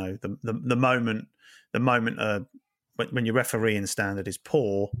moment. You know, the moment when your refereeing standard is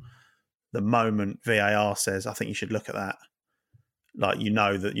poor, the moment VAR says, I think you should look at that, like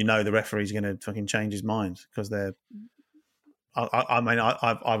the referee's going to fucking change his mind, because they're.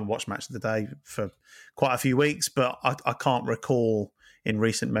 I've watched Match of the Day for quite a few weeks, but I can't recall in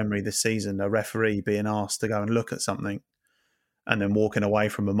recent memory this season a referee being asked to go and look at something and then walking away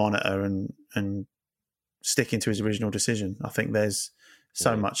from a monitor and sticking to his original decision. I think there's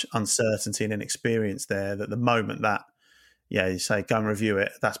so much uncertainty and inexperience there that the moment that you say go and review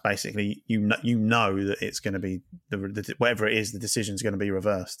it, that's basically you know that it's going to be whatever it is, the decision's going to be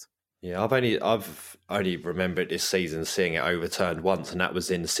reversed. Yeah, I've only remembered this season seeing it overturned once, and that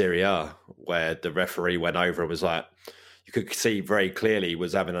was in Serie A, where the referee went over and was like, you could see very clearly he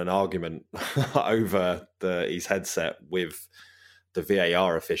was having an argument over his headset with the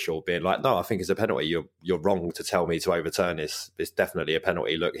VAR official, being like, no, I think it's a penalty. You're wrong to tell me to overturn this. It's definitely a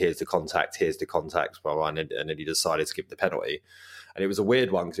penalty. Look, here's the contact, blah, blah, and then he decided to give the penalty. And it was a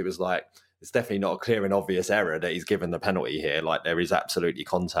weird one, because it was like, it's definitely not a clear and obvious error that he's given the penalty here. Like, there is absolutely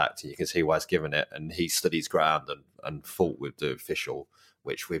contact, and you can see why he's given it. And he stood his ground and fought with the official,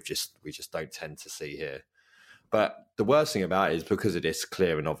 which we just don't tend to see here. But the worst thing about it is, because of this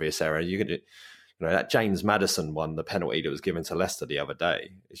clear and obvious error, that James Maddison one, the penalty that was given to Leicester the other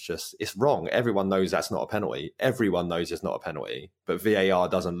day, it's wrong. Everyone knows that's not a penalty. Everyone knows it's not a penalty, but VAR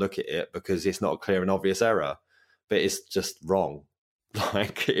doesn't look at it because it's not a clear and obvious error. But it's just wrong.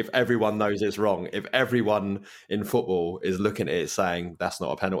 Like, if everyone knows it's wrong, if everyone in football is looking at it saying that's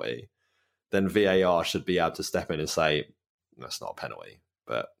not a penalty, then VAR should be able to step in and say that's not a penalty.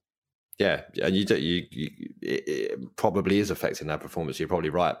 But yeah, and it probably is affecting their performance. You're probably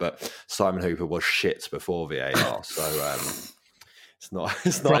right, but Simon Hooper was shit before VAR, so it's not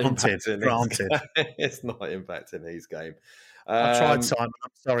granted. It's not impacting his game. I tried, Simon.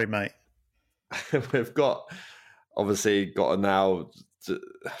 I'm sorry, mate. We've obviously got now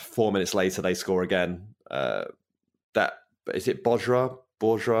 4 minutes later they score again. That is it, Borja,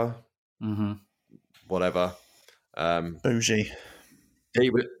 whatever. Bougie.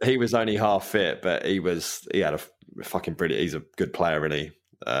 He was only half fit, but he had a fucking brilliant. He's a good player, really.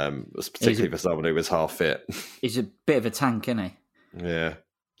 Particularly for someone who was half fit. He's a bit of a tank, isn't he? Yeah.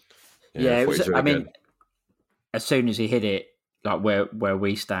 It was. Really, I mean, as soon as he hit it, like where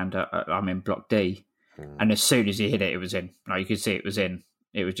we stand, I'm in Block D. And as soon as he hit it, it was in. Like, you could see it was in.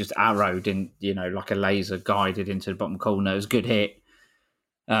 It was just arrowed in, like a laser guided into the bottom corner. It was a good hit.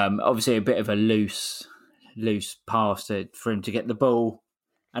 Obviously, a bit of a loose pass for him to get the ball.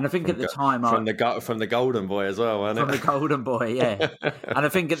 And I think at the time... From the Golden Boy as well, wasn't it? From the Golden Boy, yeah. And I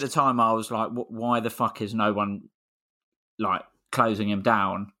think at the time I was like, why the fuck is no one, like, closing him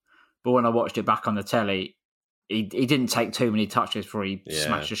down? But when I watched it back on the telly... He didn't take too many touches before he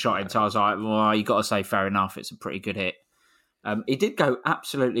smashed a shot in. So I was like, well, you got to say fair enough. It's a pretty good hit. He did go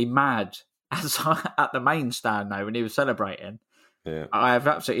absolutely mad at the main stand, though, when he was celebrating. Yeah, I have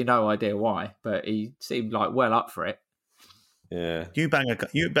absolutely no idea why, but he seemed like well up for it. Yeah, you bang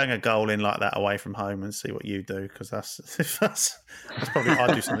a goal in like that away from home and see what you do, because that's probably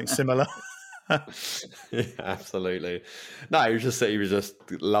I'd do something similar. Yeah, absolutely. No, he was just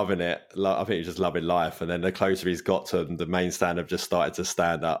loving it. I think he was just loving life. And then the closer he's got to them, the main stand have just started to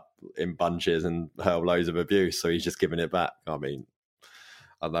stand up in bunches and hurl loads of abuse. So he's just giving it back. I mean,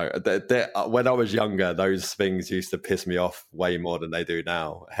 I know when I was younger, those things used to piss me off way more than they do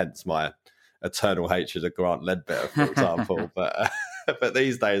now. Hence my eternal hatred of Grant Ledbetter, for example. but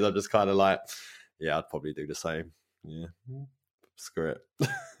these days, I'm just kind of like, yeah, I'd probably do the same. Yeah, screw it.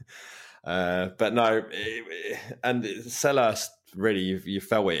 But no, and Selhurst, really, you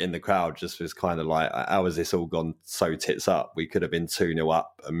felt it in the crowd. Just was kind of like, how has this all gone so tits up? We could have been 2-0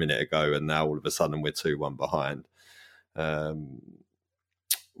 up a minute ago, and now all of a sudden we're 2-1 behind.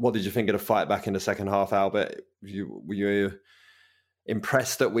 What did you think of the fight back in the second half, Albert? Were you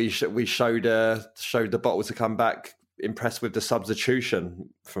impressed that we showed the bottle to come back? Impressed with the substitution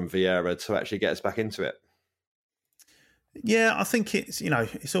from Vieira to actually get us back into it? Yeah, I think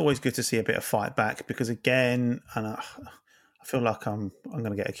it's always good to see a bit of fight back, because again, and I feel like I'm going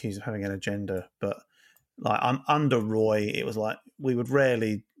to get accused of having an agenda, but like under Roy, it was like we would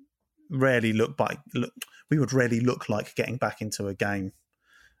rarely look like getting back into a game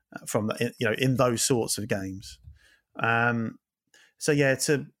from in those sorts of games. So yeah,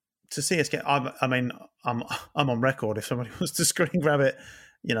 to see us get, I mean, I'm on record. If somebody wants to screen grab it.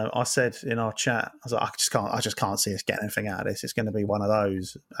 I said in our chat, I was like, I just can't see us getting anything out of this. It's going to be one of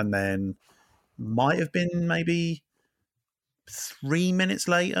those. And then might have been maybe 3 minutes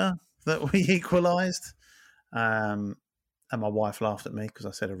later that we equalised. and my wife laughed at me because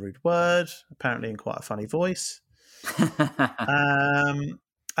I said a rude word, apparently in quite a funny voice. And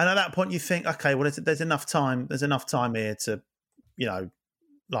at that point, you think, okay, well, there's enough time. There's enough time here to,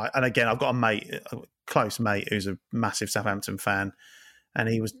 like. And again, I've got a close mate, who's a massive Southampton fan, and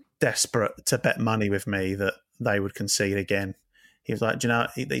he was desperate to bet money with me that they would concede again. He was like, do you know?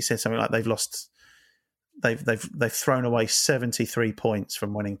 He said something like they've lost. They've thrown away 73 points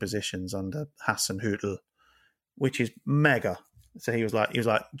from winning positions under Hasenhüttl, which is mega. So he was like, do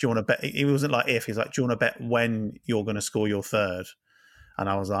you want to bet? He wasn't like if, he was like, do you want to bet when you're going to score your third? And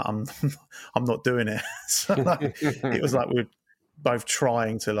I was like, I'm not doing it. So it was like we were both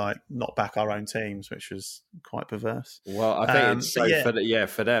trying to like not back our own teams, which was quite perverse. Well, I think it's so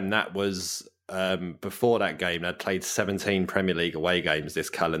for them, that was before that game, they'd played 17 Premier League away games this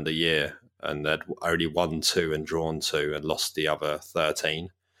calendar year, and they'd only won 2 and drawn 2 and lost the other 13.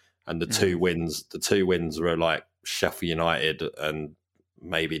 And the two wins were like Sheffield United and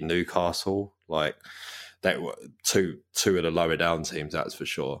maybe Newcastle. Like they were two of the lower down teams, that's for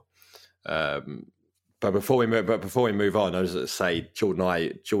sure. But before we move on, I was going to say Jordan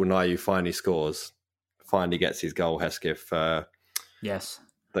Ayew finally gets his goal. Hesketh, yes,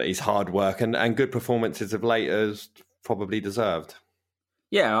 that his hard work and good performances of late has probably deserved.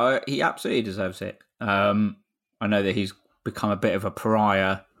 Yeah, he absolutely deserves it. I know that he's become a bit of a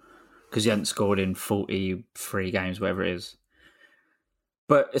pariah because he hasn't scored in 43 games, whatever it is.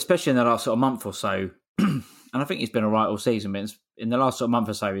 But especially in the last sort of month or so, and I think he's been all right all season, but in the last sort of month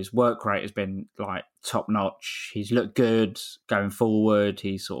or so, his work rate has been like top notch. He's looked good going forward.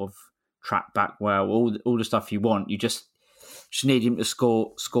 He's sort of tracked back well. All the stuff you want. You just need him to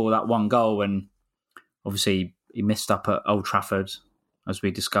score that one goal. And obviously, he missed up at Old Trafford, as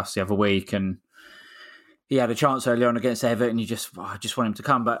we discussed the other week, and he had a chance earlier on against Everton. I just want him to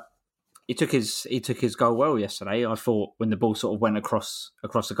come, but he took his goal well yesterday. I thought when the ball sort of went across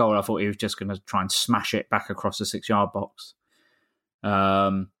the goal, I thought he was just going to try and smash it back across the 6-yard box.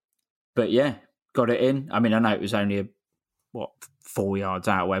 But yeah, got it in. I mean, I know it was only 4 yards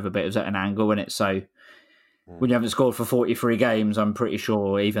out, or whatever, but it was at an angle, wasn't it? So when you haven't scored for 43 games, I'm pretty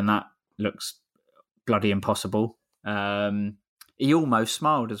sure even that looks bloody impossible. He almost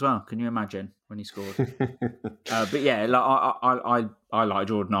smiled as well. Can you imagine when he scored? But yeah, like, I like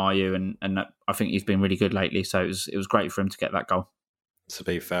Jordan Ayew, and I think he's been really good lately. So it was great for him to get that goal. To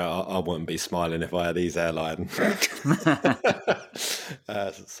be fair, I wouldn't be smiling if I had his hairline.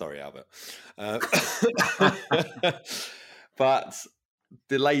 Sorry, Albert. But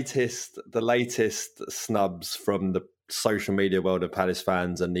the latest snubs from the social media world of Palace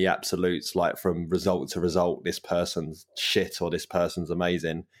fans and the absolutes, like from result to result, this person's shit or this person's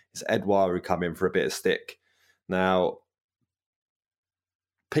amazing. It's Edouard who come in for a bit of stick. Now,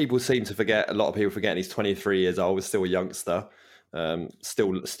 people seem to forget, a lot of people forget he's 23 years old, still a youngster,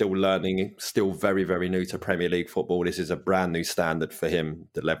 still learning, still very, very new to Premier League football. This is a brand new standard for him,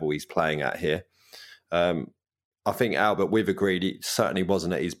 the level he's playing at here. I think, Albert, we've agreed he certainly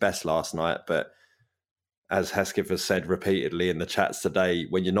wasn't at his best last night, but as Hesketh has said repeatedly in the chats today,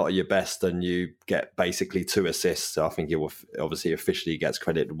 when you're not at your best and you get basically 2 assists, I think he will obviously officially gets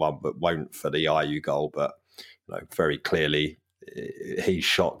credited 1, but won't for the Ayew goal. But very clearly, his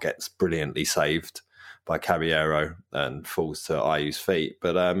shot gets brilliantly saved by Caballero and falls to Ayew's feet.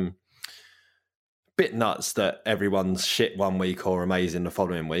 But bit nuts that everyone's shit one week or amazing the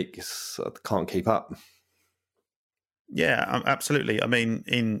following week. I can't keep up. Yeah, absolutely. I mean,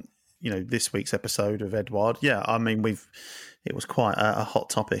 in this week's episode of Edouard, yeah, I mean it was quite a hot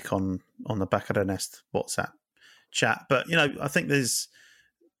topic on the Back of the Nest WhatsApp chat. But I think there's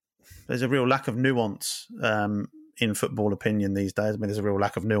a real lack of nuance in football opinion these days. I mean, there's a real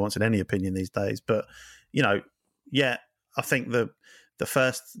lack of nuance in any opinion these days. But yeah, I think the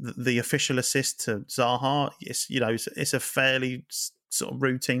official assist to Zaha, it's a fairly sort of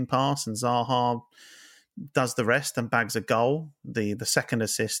routine pass, and Zaha does the rest and bags a goal. The second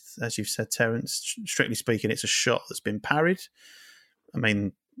assist, as you've said, Terence, strictly speaking, it's a shot that's been parried. I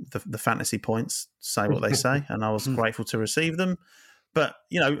mean, the fantasy points say what they say, and I was grateful to receive them. But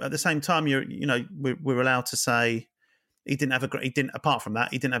at the same time, we're allowed to say he didn't have apart from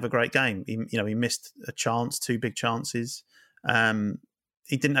that, he didn't have a great game. He missed a chance, 2 big chances.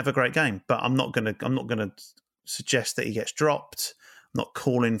 He didn't have a great game, but I'm not gonna suggest that he gets dropped. I'm not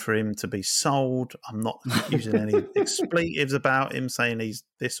calling for him to be sold. I'm not using any expletives about him, saying he's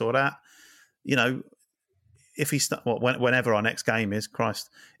this or that. If he whenever our next game is,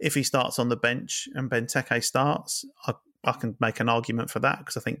 if he starts on the bench and Benteke starts, I can make an argument for that,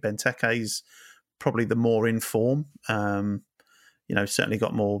 because I think Benteke's probably the more in form. Certainly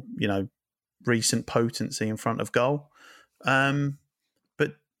got more recent potency in front of goal.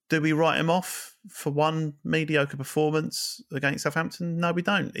 But do we write him off for one mediocre performance against Southampton? No, we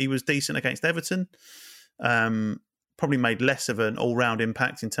don't. He was decent against Everton. Probably made less of an all-round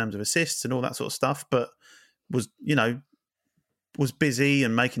impact in terms of assists and all that sort of stuff, but was busy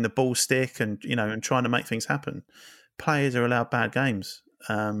and making the ball stick and and trying to make things happen. Players are allowed bad games.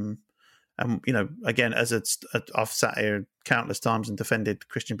 And again, I've sat here countless times and defended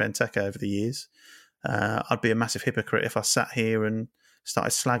Christian Benteke over the years. I'd be a massive hypocrite if I sat here and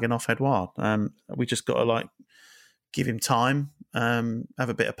started slagging off Edouard. We just got to give him time, have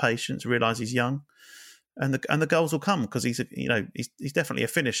a bit of patience, realise he's young, and the goals will come because he's definitely a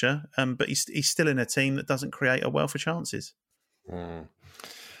finisher. But he's still in a team that doesn't create a wealth of chances.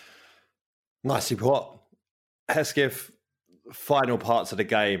 Nicely put. Hesketh, final parts of the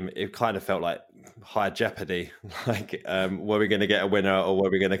game, it kind of felt like high jeopardy. Were we going to get a winner or were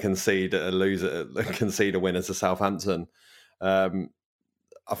we going to concede a winner to Southampton?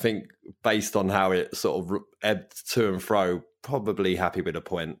 I think based on how it sort of ebbed to and fro, probably happy with a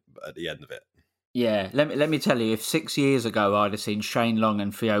point at the end of it. Yeah, let me tell you, if 6 years ago I'd have seen Shane Long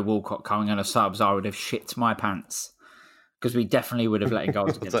and Theo Walcott coming on as subs, I would have shit my pants. Because we definitely would have let it go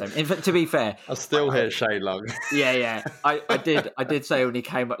against them. In fact, to be fair, I still hear Shane Long. Yeah. I did say when he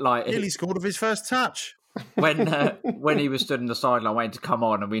came up, nearly scored of his first touch. When he was stood in the sideline waiting to come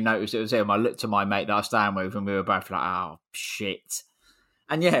on, and we noticed it was him. I looked to my mate that I stand with, and we were both like, "Oh shit!"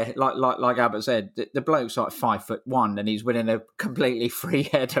 And yeah, like Albert said, the bloke's like 5'1", and he's winning a completely free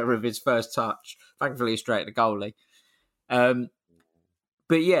header of his first touch. Thankfully, straight at the goalie.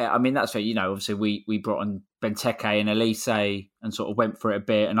 But yeah, I mean, that's fair. Obviously we brought on Benteke and Elise and sort of went for it a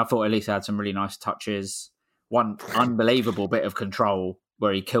bit. And I thought Elise had some really nice touches. One unbelievable bit of control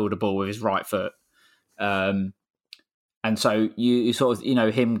where he killed a ball with his right foot. And so you sort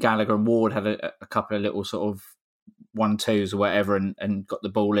of, him, Gallagher and Ward had a couple of little sort of 1-2s or whatever and got the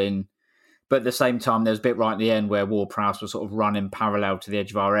ball in. But at the same time, there was a bit right at the end where Ward-Prowse was sort of running parallel to the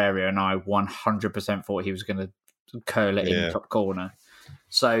edge of our area. And I 100% thought he was going to curl it in the top corner.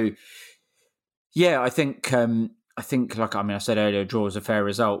 So, yeah, I think, I said earlier, a draw is a fair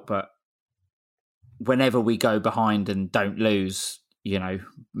result, but whenever we go behind and don't lose,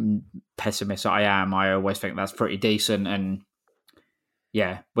 pessimist I am, I always think that's pretty decent. And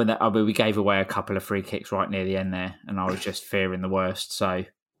yeah, we gave away a couple of free kicks right near the end there, and I was just fearing the worst. So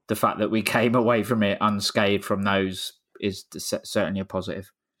the fact that we came away from it unscathed from those is certainly a positive.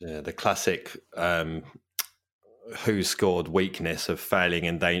 Yeah, the classic who scored weakness of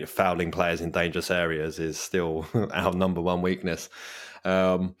fouling players in dangerous areas is still our number one weakness.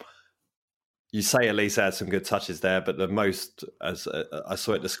 You say Elise had some good touches there, but the most, as I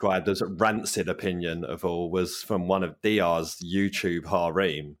saw it described as a rancid opinion of all, was from one of DR's YouTube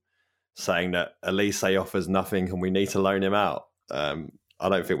harem saying that Elise offers nothing and we need to loan him out. I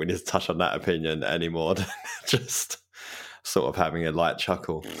don't think we need to touch on that opinion anymore. Just sort of having a light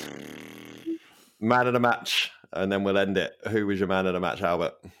chuckle. Man of the match, and then we'll end it. Who was your man of the match,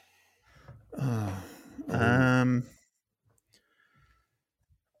 Albert?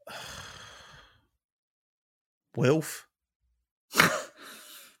 Wilf.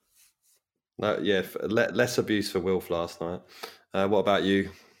 No, yeah, less abuse for Wilf last night. What about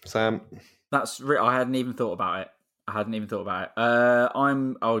you, Sam? I hadn't even thought about it.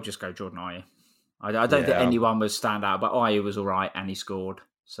 I'll just go Jordan Ayew. I don't think anyone was stand out, but Ayew was all right and he scored,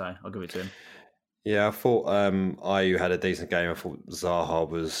 so I'll give it to him. Yeah, I thought Ayew had a decent game. I thought Zaha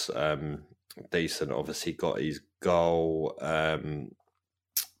was decent. Obviously, got his goal.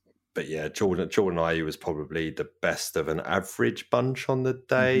 But yeah, Jordan Ayew was probably the best of an average bunch on the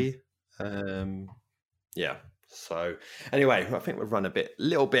day. Yeah. So anyway, I think we've run a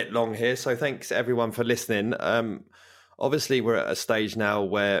little bit long here. So thanks everyone for listening. Obviously, we're at a stage now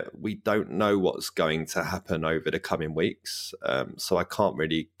where we don't know what's going to happen over the coming weeks. So I can't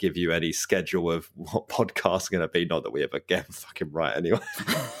really give you any schedule of what podcast's going to be. Not that we ever get fucking right anyway.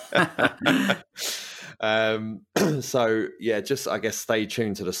 So yeah, just I guess stay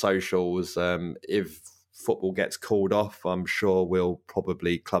tuned to the socials. If football gets called off, I'm sure we'll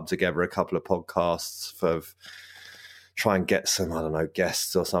probably club together a couple of podcasts for try and get some, I don't know,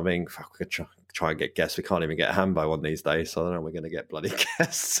 guests or something. Fuck, we could try and get guests. We can't even get Hambo on these days, so I don't know. We're going to get bloody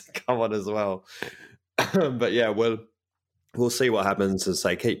guests come on as well. But yeah, we'll see what happens, and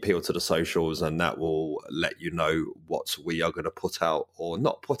say keep peeled to the socials, and that will let you know what we are going to put out or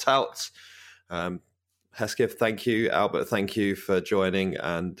not put out. Hesketh, thank you. Albert, thank you for joining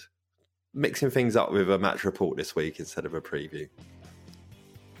and mixing things up with a match report this week instead of a preview.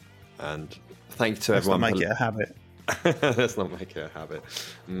 And thank you to everyone. Make it a habit. Let's not make it a habit.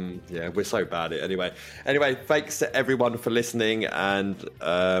 Yeah, we're so bad at it anyway. Anyway, thanks to everyone for listening, and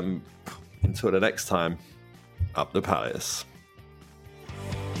until the next time, up the Palace.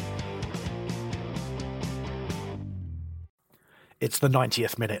 It's the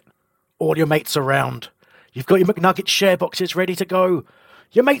 90th minute. All your mates around. You've got your McNugget share boxes ready to go.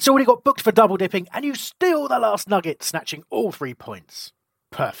 Your mate's already got booked for double dipping, and you steal the last nugget, snatching all 3 points.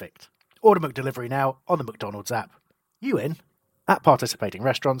 Perfect. Order McDelivery now on the McDonald's app. You in? At participating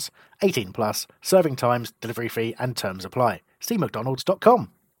restaurants, 18 plus, serving times, delivery fee and terms apply. See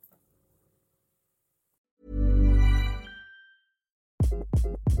mcdonalds.com.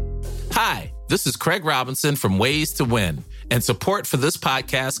 Hi, this is Craig Robinson from Ways to Win, and support for this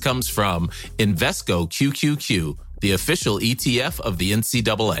podcast comes from Invesco QQQ, the official ETF of the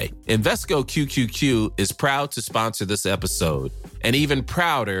NCAA. Invesco QQQ is proud to sponsor this episode, and even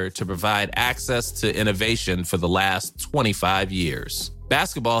prouder to provide access to innovation for the last 25 years.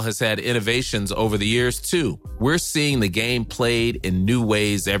 Basketball has had innovations over the years, too. We're seeing the game played in new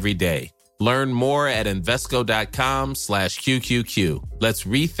ways every day. Learn more at Invesco.com/QQQ. Let's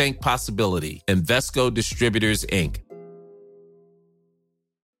rethink possibility. Invesco Distributors, Inc.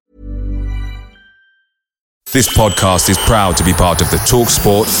 This podcast is proud to be part of the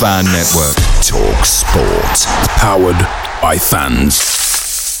TalkSport Fan Network. TalkSport. Powered by fans.